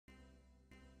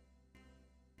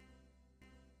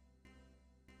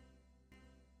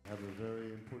have a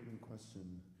very important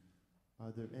question.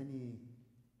 Are there any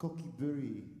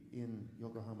kokiburi in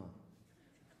Yokohama?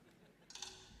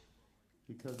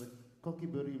 Because a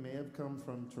kokiburi may have come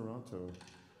from Toronto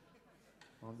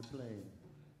on the plane.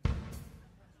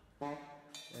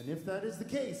 And if that is the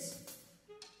case,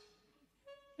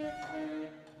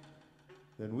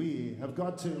 then we have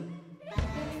got to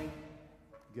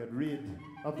get rid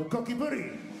of the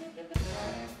kokiburi.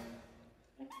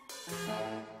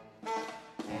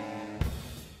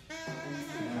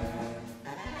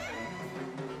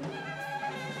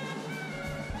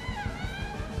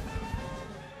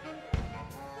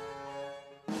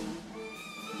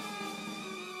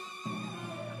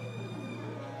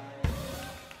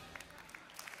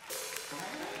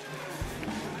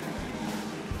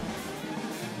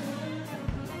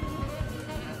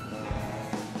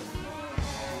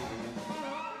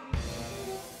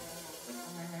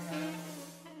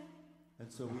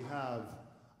 So we have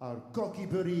our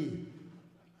kokiburi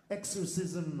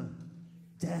exorcism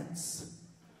dance.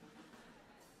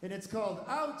 And it's called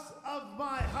Out of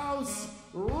My House,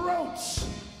 Roach!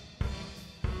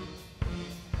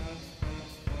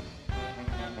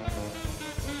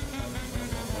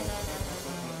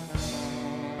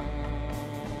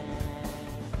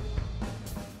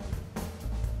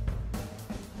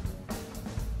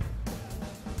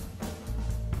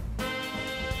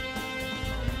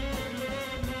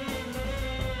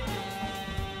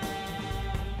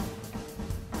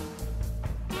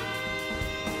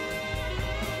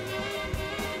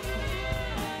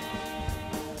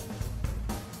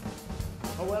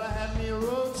 Well, I had me a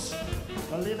roach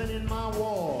living in my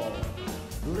wall.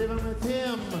 Living with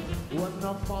him wasn't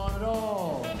no fun at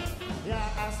all. Yeah,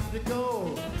 I asked him to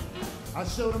go. I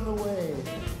showed him the way.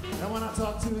 And when I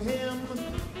talked to him,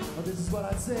 well, this is what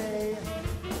I'd say.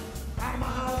 Out of my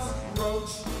house,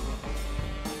 roach.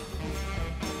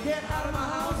 Get out of my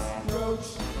house,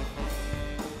 roach.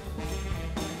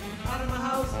 Out of my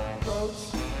house, roach.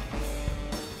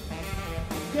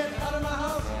 Get out of my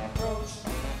house, roach.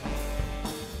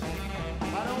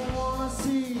 I don't wanna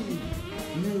see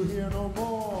you here no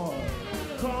more.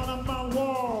 Crawling up my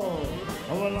wall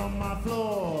or along my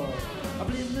floor. I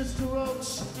believe Mr.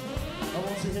 Roach, I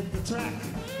want you to hit the track.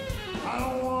 I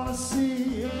don't wanna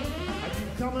see you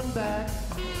coming back.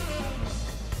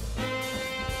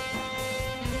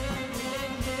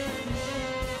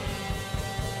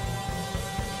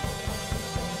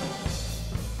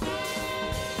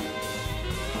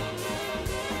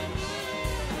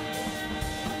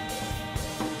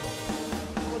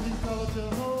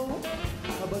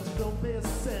 But you don't pay a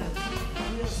cent.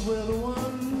 Yes, we're the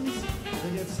ones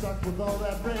that get stuck with all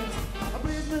that rent. I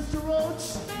believe, Mr.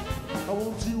 Roach, I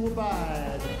won't you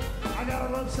abide. I got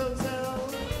a Roach Hotel,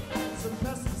 some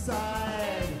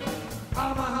pesticide.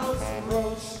 Out of my house,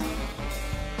 Roach.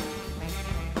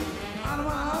 Out of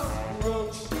my house,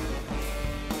 Roach.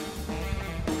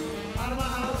 Out of my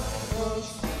house,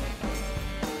 Roach.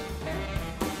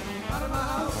 Out of my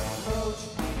house, Roach.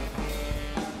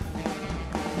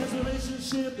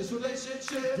 This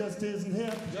relationship just isn't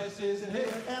hip.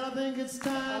 And I think it's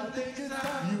time.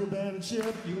 You abandon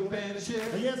ship.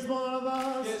 Yes, one of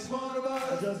us.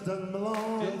 Just doesn't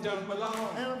belong. And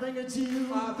I think it's you.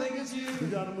 We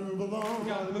gotta move along.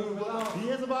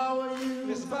 Yes, if I were you,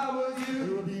 it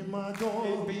would be my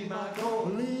goal.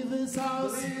 Leave this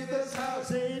house.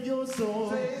 Save your soul.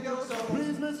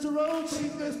 Please, Mr. Roach. You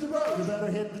better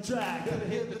hit the track.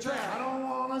 I don't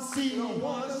wanna see you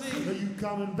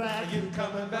coming back.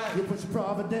 You're pushing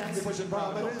Providence. You're pushing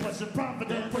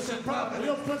Providence.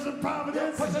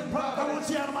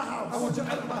 I want you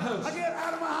out of my house. I get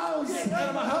out of my house. I get out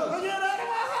of my house.